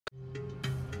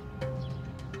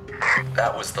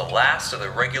That was the last of the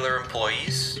regular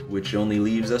employees, which only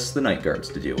leaves us the night guards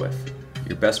to deal with.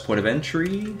 Your best point of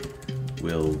entry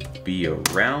will be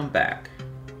around back.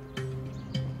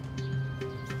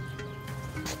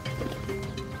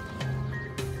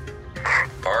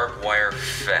 Barbed wire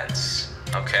fence.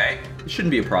 Okay. It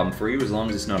shouldn't be a problem for you as long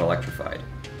as it's not electrified.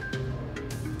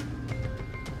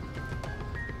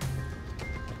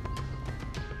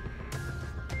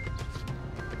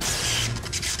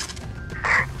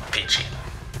 Peachy.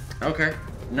 Okay,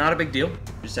 not a big deal. You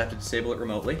just have to disable it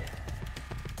remotely.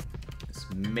 This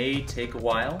may take a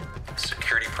while.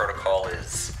 Security protocol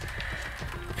is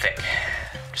thick.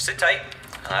 Just sit tight.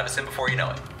 I'll have us in before you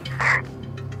know it.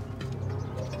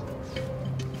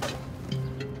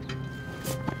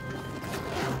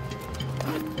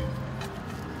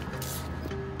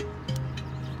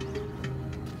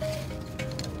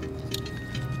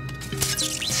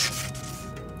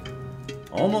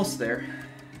 Almost there.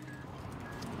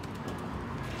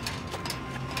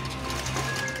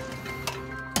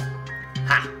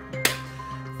 Ha!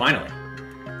 Finally.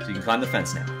 So you can climb the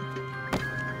fence now.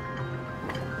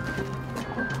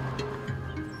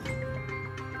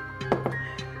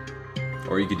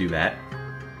 Or you could do that.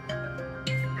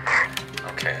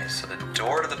 Okay, so the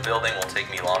door to the building will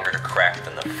take me longer to crack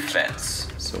than the fence.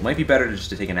 So it might be better just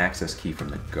to take an access key from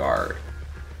the guard.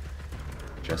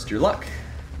 Just your luck.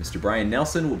 Mr. Brian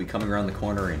Nelson will be coming around the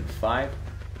corner in 5,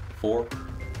 4,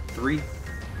 3,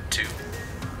 2,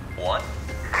 1.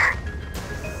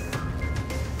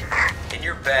 In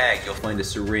your bag, you'll find a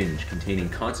syringe containing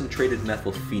concentrated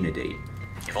methylphenidate.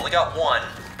 You've only got one,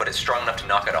 but it's strong enough to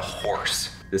knock out a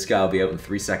horse. This guy will be out in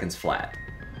 3 seconds flat.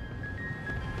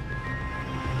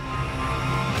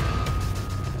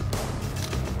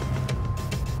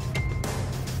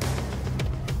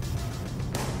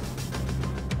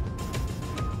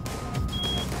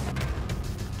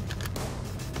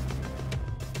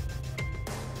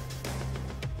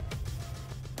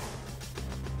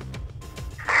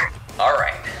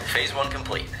 Alright, phase 1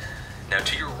 complete. Now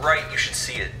to your right, you should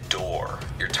see a door.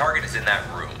 Your target is in that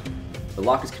room. The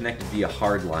lock is connected via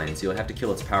hard line, so you'll have to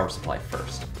kill its power supply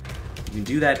first. You can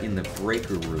do that in the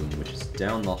breaker room, which is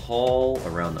down the hall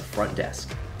around the front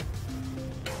desk.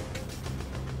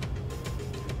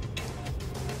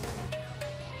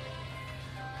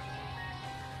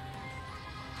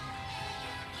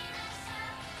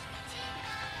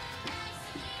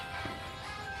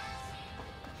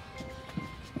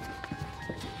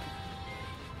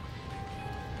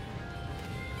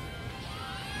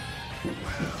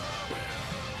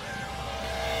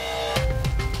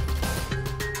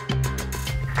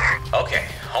 Okay,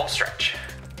 home stretch.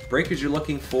 Breakers you're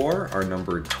looking for are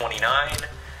numbered 29,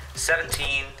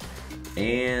 17,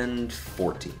 and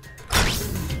 14.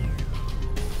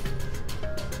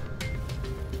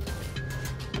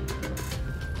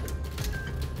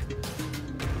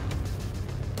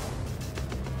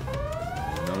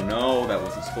 No, that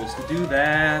wasn't supposed to do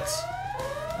that.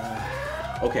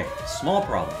 Okay, small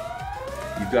problem.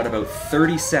 You've got about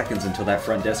 30 seconds until that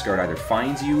front desk guard either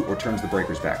finds you or turns the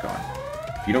breakers back on.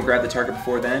 If you don't grab the target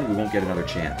before then, we won't get another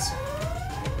chance.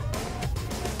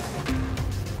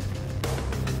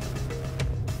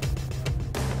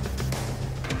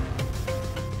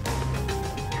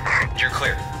 You're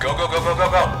clear. Go, go, go, go, go,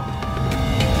 go!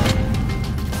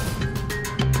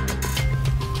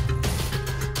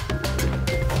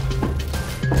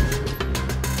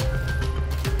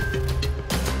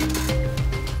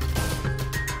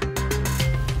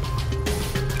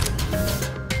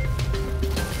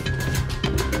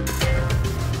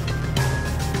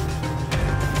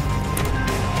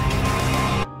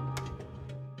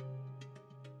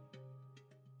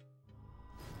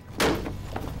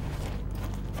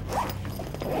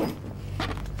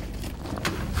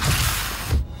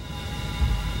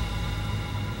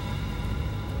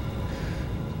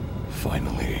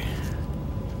 Finally,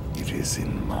 it is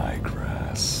in my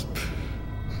grasp.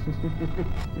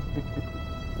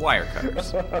 Wire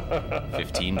cutters.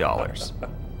 $15.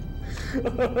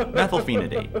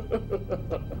 Methylphenidate.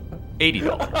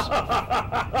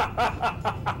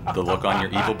 $80. The look on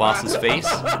your evil boss's face?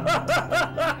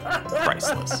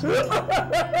 Priceless.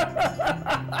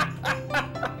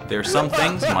 There are some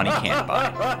things money can't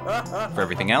buy. For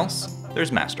everything else,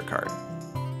 there's MasterCard.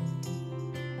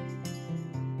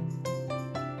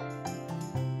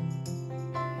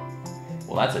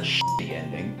 Well, that's a shitty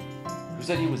ending. Who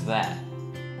said he was that?